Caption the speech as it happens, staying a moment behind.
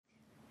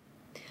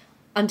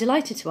I'm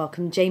delighted to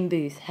welcome Jane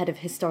Booth, Head of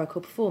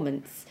Historical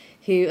Performance,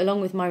 who,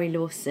 along with Murray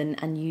Lawson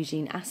and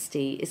Eugene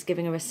Asti, is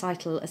giving a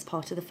recital as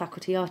part of the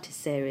Faculty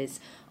Artist Series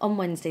on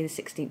Wednesday the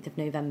 16th of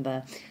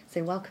November.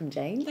 So welcome,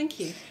 Jane. Thank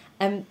you.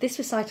 This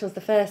recital is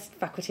the first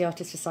Faculty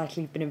Artist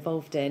recital you've been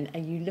involved in. Are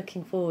you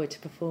looking forward to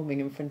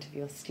performing in front of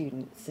your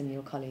students and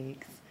your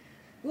colleagues?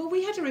 Well,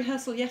 we had a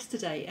rehearsal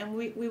yesterday and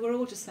we were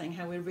all just saying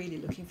how we're really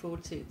looking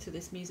forward to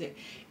this music.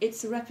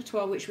 It's a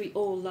repertoire which we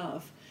all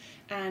love,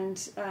 and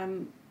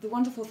the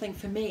wonderful thing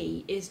for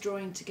me is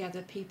drawing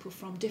together people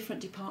from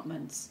different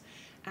departments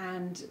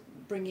and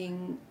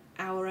bringing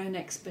our own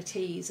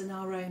expertise and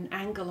our own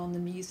angle on the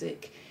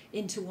music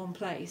into one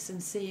place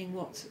and seeing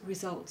what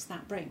results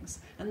that brings.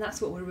 And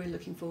that's what we're really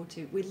looking forward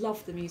to. We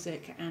love the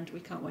music and we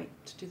can't wait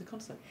to do the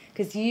concert.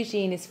 Because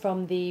Eugene is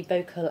from the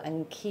vocal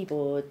and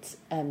keyboard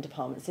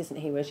departments, isn't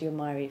he, whereas you're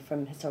Murray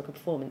from historical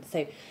performance.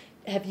 So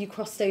have you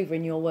crossed over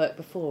in your work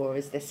before, or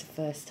is this a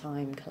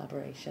first-time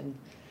collaboration?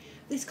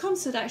 This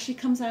concert actually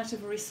comes out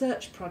of a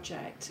research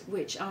project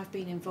which I've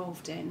been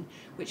involved in,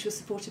 which was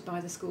supported by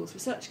the school's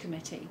research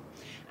committee.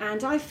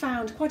 And I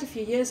found, quite a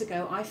few years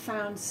ago, I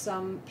found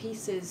some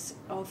pieces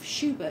of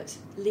Schubert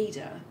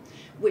Lieder,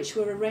 which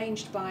were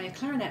arranged by a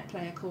clarinet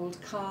player called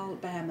Karl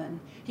Behrmann.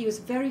 He was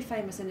very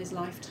famous in his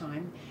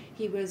lifetime.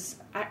 He was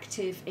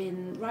active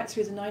right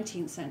through the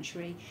 19th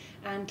century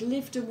and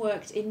lived and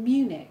worked in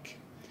Munich.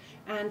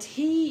 And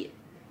he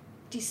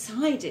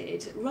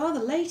decided rather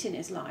late in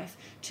his life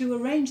to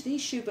arrange these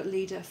Schubert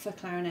Lieder for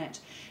clarinet,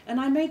 and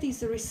I made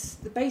these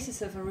the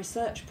basis of a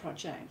research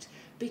project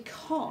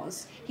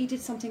because he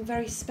did something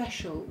very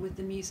special with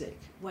the music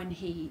when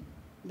he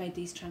made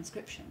these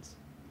transcriptions.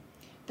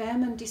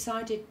 Behrmann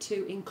decided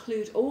to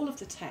include all of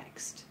the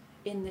text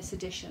in this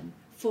edition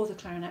for the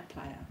clarinet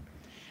player,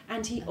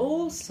 and he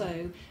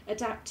also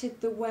adapted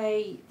the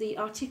way the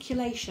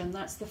articulation,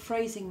 that's the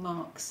phrasing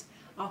marks,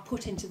 are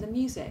put into the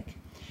music.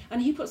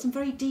 And he put some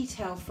very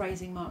detailed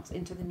phrasing marks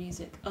into the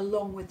music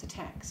along with the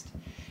text.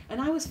 And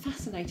I was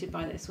fascinated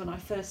by this when I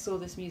first saw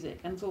this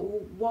music and thought,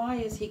 well, why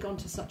has he gone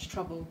to such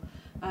trouble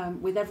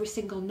with every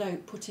single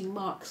note, putting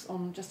marks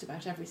on just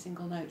about every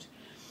single note?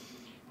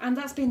 And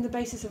that's been the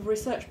basis of a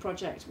research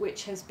project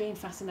which has been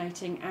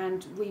fascinating,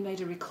 and we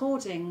made a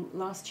recording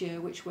last year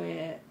which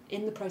we're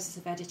in the process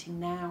of editing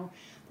now.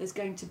 There's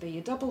going to be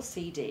a double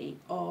CD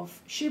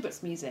of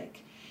Schubert's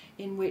music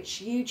in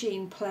which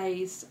Eugene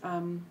plays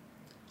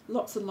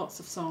lots and lots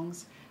of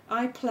songs.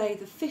 I play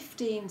the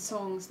 15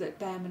 songs that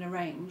Behrmann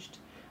arranged,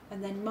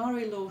 and then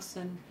Murray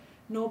Lawson,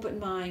 Norbert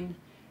Mein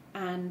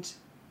and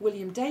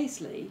William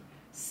Daisley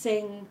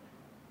sing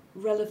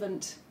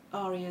relevant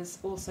arias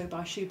also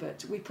by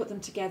Schubert. We put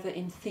them together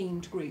in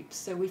themed groups,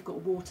 so we've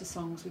got water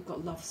songs, we've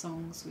got love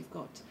songs, we've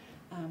got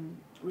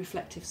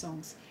reflective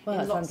songs. Well,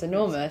 that sounds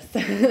enormous.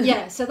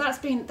 Yeah, so that's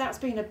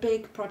been a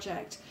big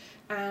project.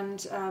 And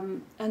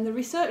the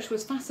research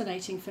was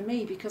fascinating for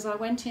me because I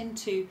went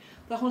into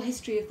the whole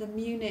history of the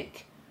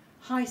Munich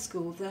High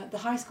School, the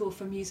High School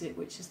for Music,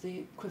 which is the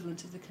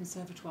equivalent of the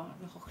Conservatoire,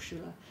 the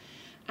Hochschule.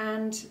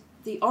 And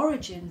the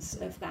origins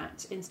of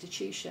that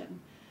institution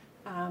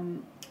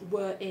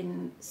were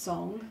in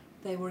song,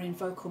 they were in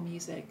vocal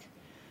music.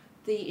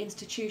 The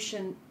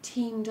institution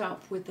teamed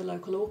up with the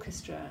local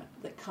orchestra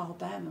that Karl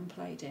Behrmann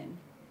played in,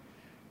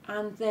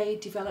 and they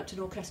developed an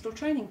orchestral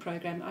training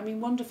program. I mean,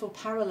 wonderful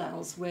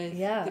parallels with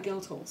the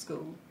Guildhall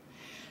School.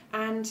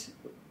 And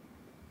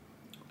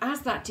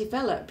as that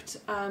developed,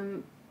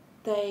 as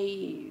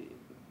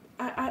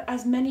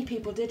many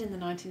people did in the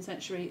 19th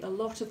century, a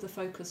lot of the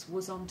focus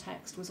was on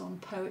text, was on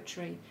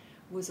poetry,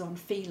 was on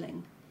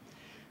feeling.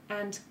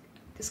 And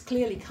because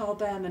clearly Karl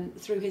Behrmann,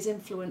 through his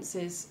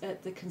influences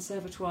at the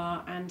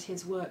Conservatoire and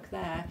his work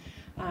there,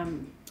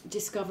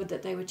 discovered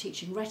that they were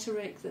teaching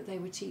rhetoric, that they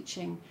were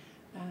teaching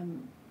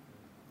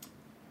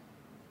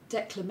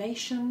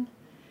declamation,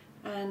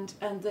 and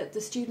that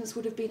the students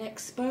would have been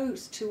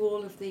exposed to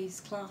all of these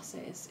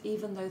classes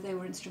even though they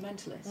were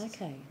instrumentalists.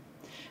 Okay.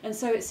 And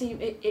so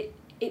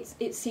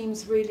it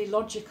seems really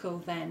logical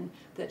then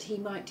that he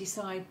might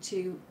decide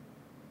to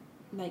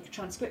make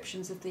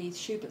transcriptions of these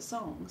Schubert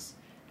songs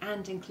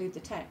and include the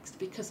text,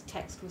 because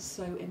text was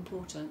so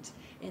important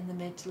in the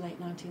mid to late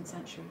 19th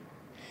century.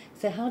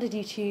 So how did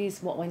you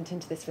choose what went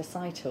into this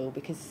recital?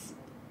 Because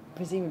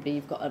presumably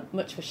you've got a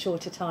much of a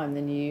shorter time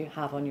than you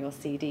have on your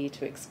CD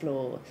to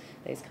explore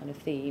those kind of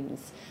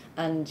themes.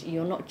 And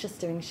you're not just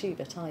doing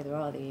Schubert either,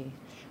 are you?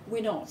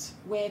 We're not.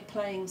 We're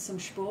playing some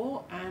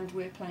Spohr and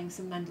we're playing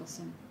some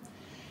Mendelssohn.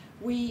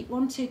 We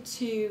wanted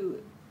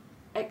to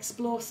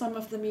explore some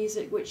of the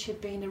music which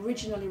had been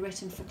originally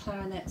written for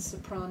clarinet,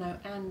 soprano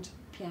and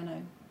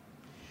piano.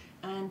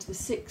 And the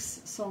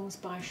 6 songs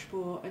by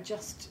Spohr are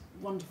just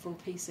wonderful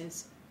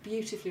pieces,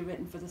 beautifully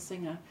written for the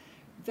singer,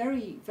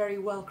 very, very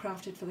well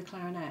crafted for the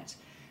clarinet,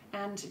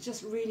 and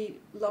just really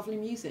lovely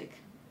music.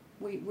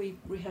 We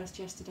rehearsed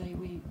yesterday,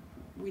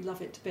 we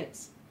love it to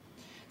bits.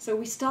 So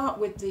we start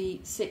with the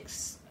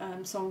 6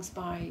 songs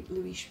by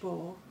Louis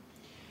Spohr.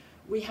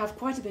 We have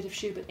quite a bit of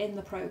Schubert in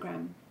the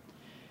programme,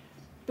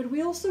 But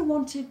we also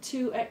wanted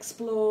to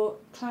explore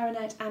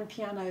clarinet and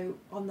piano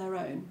on their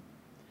own,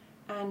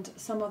 and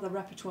some other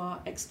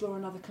repertoire, explore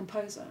another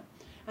composer.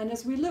 And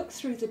as we look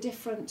through the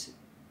different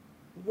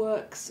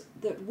works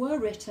that were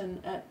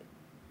written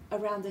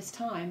around this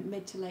time,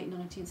 mid to late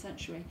 19th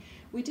century,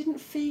 we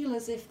didn't feel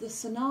as if the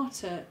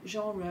sonata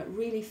genre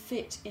really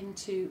fit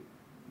into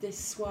this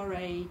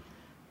soiree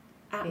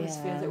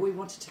atmosphere that we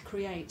wanted to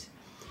create.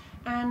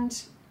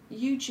 And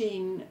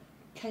Eugene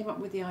came up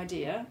with the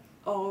idea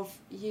of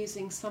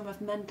using some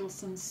of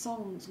Mendelssohn's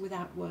songs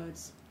without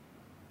words,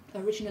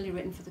 originally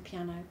written for the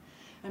piano.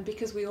 And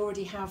because we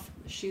already have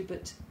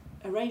Schubert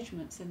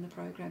arrangements in the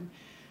programme,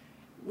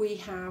 we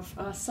have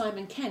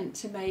Simon Kent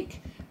to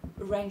make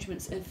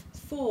arrangements of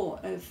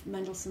 4 of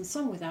Mendelssohn's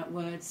Song Without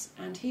Words,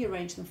 and he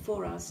arranged them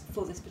for us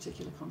for this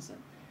particular concert.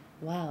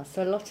 Wow,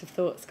 so a lot of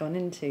thought's gone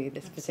into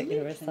this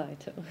particular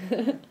recital.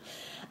 Absolutely.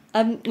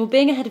 Well,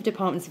 being a head of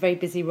department is a very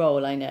busy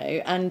role, I know,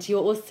 and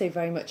you're also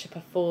very much a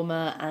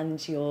performer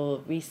and you're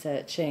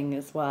researching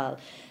as well.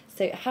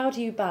 So how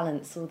do you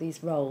balance all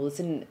these roles?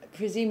 And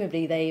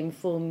presumably they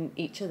inform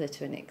each other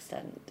to an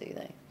extent, do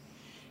they?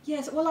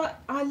 Yes, well,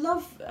 I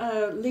love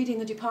leading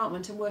the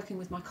department and working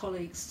with my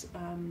colleagues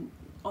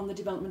on the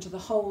development of the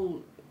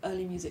whole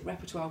early music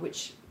repertoire,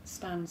 which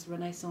spans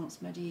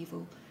Renaissance,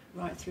 medieval,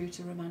 right through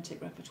to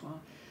romantic repertoire.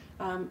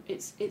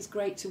 It's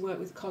great to work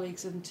with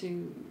colleagues and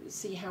to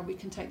see how we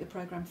can take the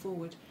programme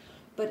forward.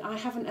 But I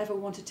haven't ever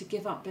wanted to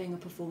give up being a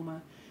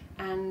performer,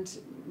 and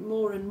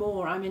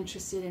more I'm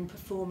interested in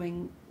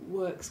performing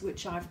works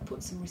which I've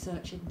put some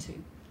research into.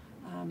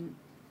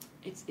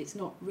 It's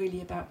not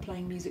really about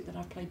playing music that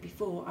I've played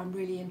before. I'm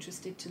really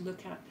interested to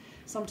look at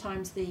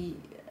sometimes the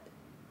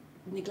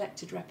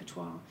neglected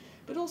repertoire,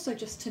 but also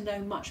just to know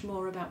much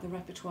more about the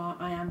repertoire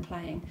I am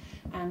playing,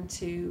 and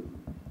to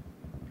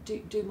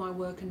do my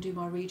work and do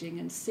my reading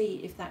and see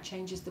if that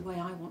changes the way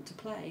I want to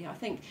play. I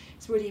think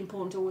it's really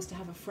important always to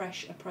have a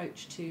fresh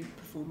approach to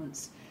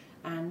performance,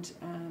 and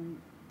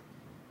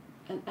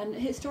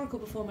historical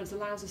performance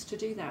allows us to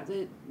do that.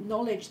 The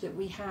knowledge that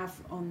we have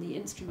on the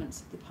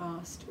instruments of the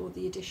past, or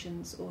the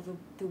editions, or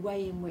the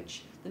way in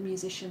which the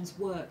musicians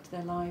worked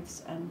their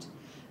lives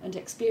and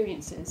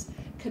experiences,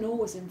 can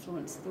always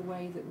influence the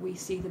way that we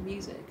see the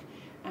music,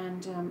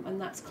 and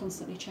that's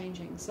constantly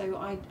changing. So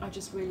I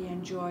just really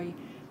enjoy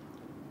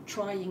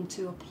trying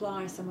to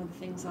apply some of the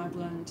things I've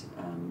learned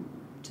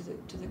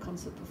to the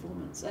concert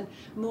performance, and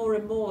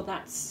more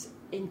that's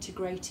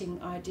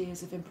integrating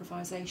ideas of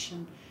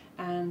improvisation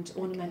and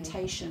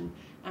ornamentation,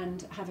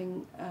 and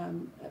having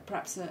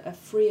perhaps a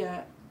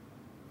freer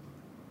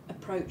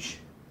approach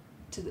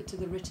to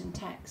the written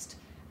text,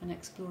 and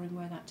exploring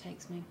where that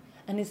takes me.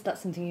 And is that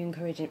something you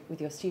encourage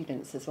with your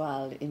students as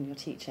well in your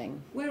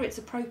teaching? Where it's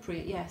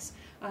appropriate, yes.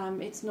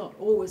 It's not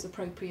always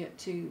appropriate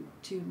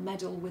to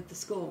meddle with the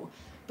score,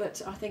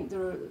 but I think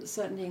there are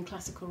certainly in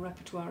classical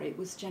repertoire it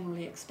was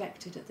generally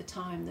expected at the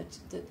time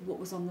that what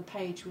was on the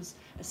page was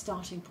a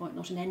starting point,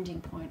 not an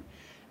ending point.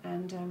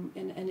 And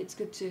it's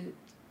good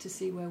to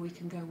see where we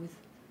can go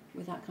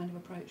with that kind of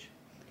approach.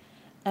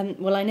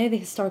 Well, I know the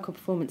Historical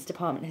Performance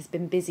Department has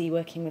been busy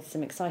working with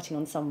some exciting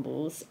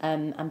ensembles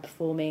and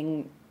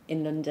performing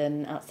in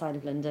London, outside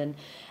of London.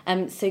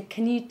 So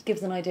can you give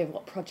us an idea of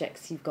what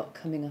projects you've got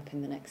coming up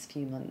in the next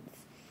few months?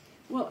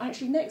 Well,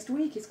 actually, next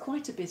week is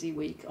quite a busy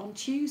week. On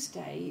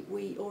Tuesday,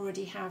 we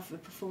already have a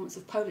performance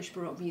of Polish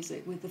Baroque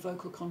music with the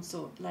vocal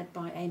consort led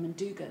by Eamon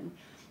Dugan,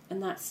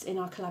 and that's in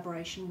our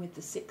collaboration with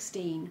the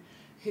 16,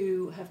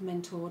 who have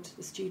mentored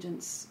the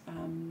students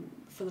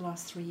for the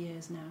last 3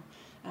 years now.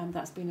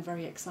 That's been a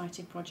very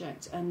exciting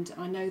project, and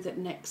I know that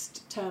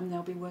next term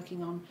they'll be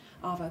working on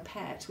Arvo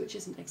Pärt, which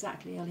isn't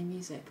exactly early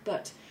music,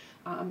 but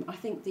I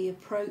think the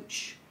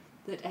approach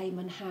that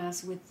Eamon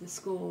has with the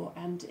score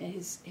and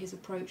his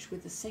approach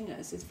with the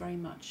singers is very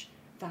much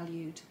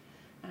valued,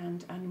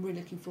 and I'm really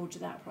looking forward to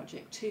that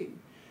project too.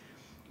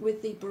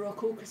 With the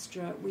Baroque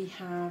Orchestra, we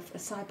have a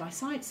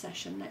side-by-side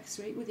session next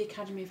week with the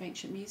Academy of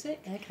Ancient Music.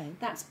 Okay.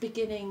 That's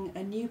beginning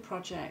a new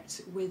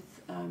project with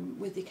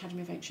the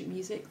Academy of Ancient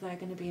Music. They're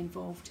going to be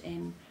involved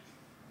in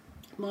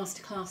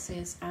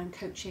masterclasses and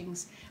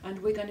coachings,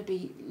 and we're going to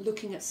be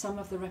looking at some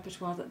of the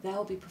repertoire that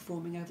they'll be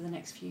performing over the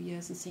next few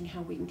years and seeing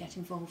how we can get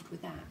involved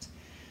with that.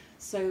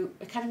 So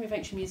Academy of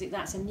Ancient Music,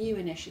 that's a new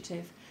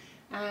initiative.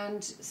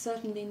 And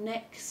certainly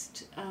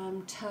next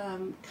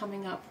term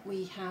coming up,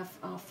 we have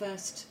our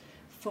first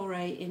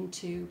foray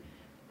into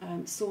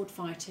sword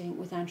fighting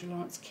with Andrew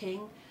Lawrence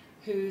King,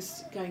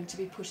 who's going to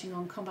be putting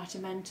on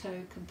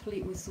Combattimento,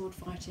 complete with sword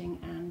fighting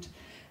and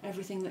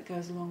everything that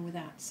goes along with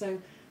that. So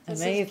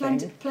there's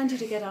plenty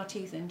to get our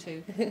teeth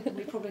into.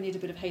 We probably need a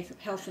bit of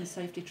health and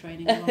safety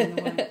training along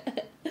the way.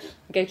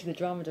 Go to the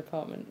drama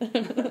department.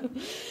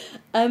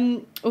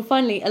 Well,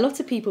 finally, a lot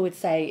of people would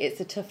say it's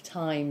a tough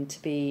time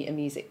to be a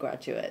music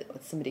graduate or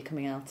somebody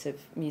coming out of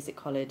music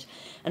college,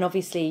 and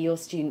obviously your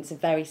students are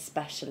very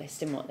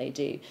specialist in what they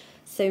do.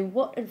 So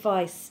what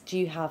advice do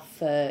you have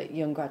for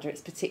young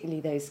graduates,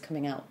 particularly those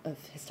coming out of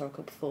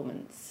historical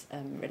performance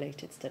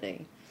related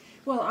study?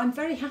 Well, I'm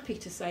very happy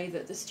to say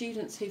that the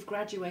students who've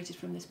graduated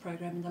from this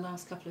programme in the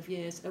last couple of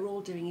years are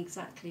all doing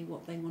exactly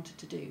what they wanted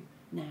to do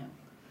now.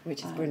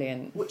 Which is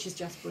brilliant. Which is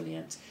just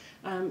brilliant.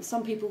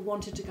 Some people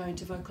wanted to go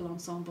into vocal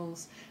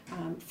ensembles,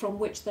 from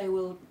which they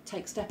will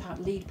take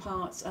step-out lead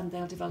parts and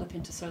they'll develop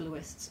into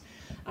soloists.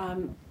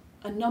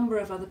 A number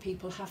of other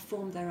people have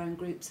formed their own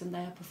groups and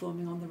they are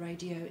performing on the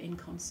radio, in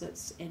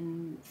concerts,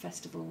 in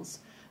festivals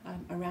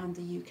around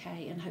the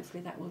UK, and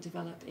hopefully that will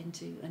develop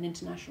into an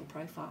international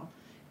profile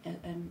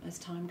as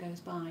time goes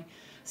by.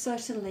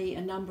 Certainly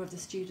a number of the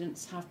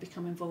students have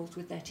become involved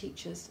with their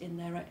teachers in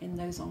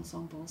those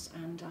ensembles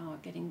and are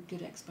getting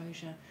good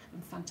exposure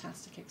and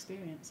fantastic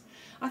experience.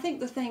 I think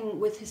the thing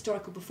with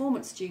historical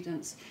performance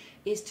students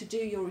is to do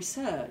your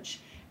research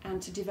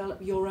and to develop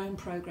your own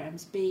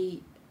programmes,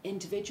 be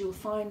individual,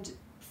 find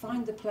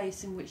the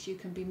place in which you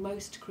can be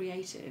most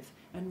creative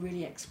and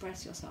really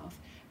express yourself,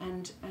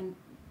 and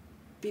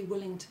be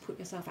willing to put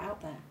yourself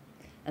out there.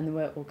 And the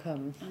work will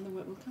come. And the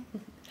work will come.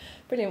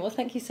 Brilliant. Well,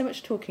 thank you so much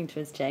for talking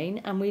to us,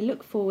 Jane. And we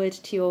look forward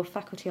to your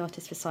Faculty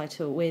Artist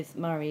recital with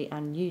Murray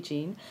and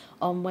Eugene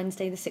on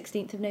Wednesday the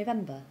 16th of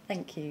November.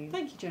 Thank you.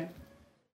 Thank you, Jo.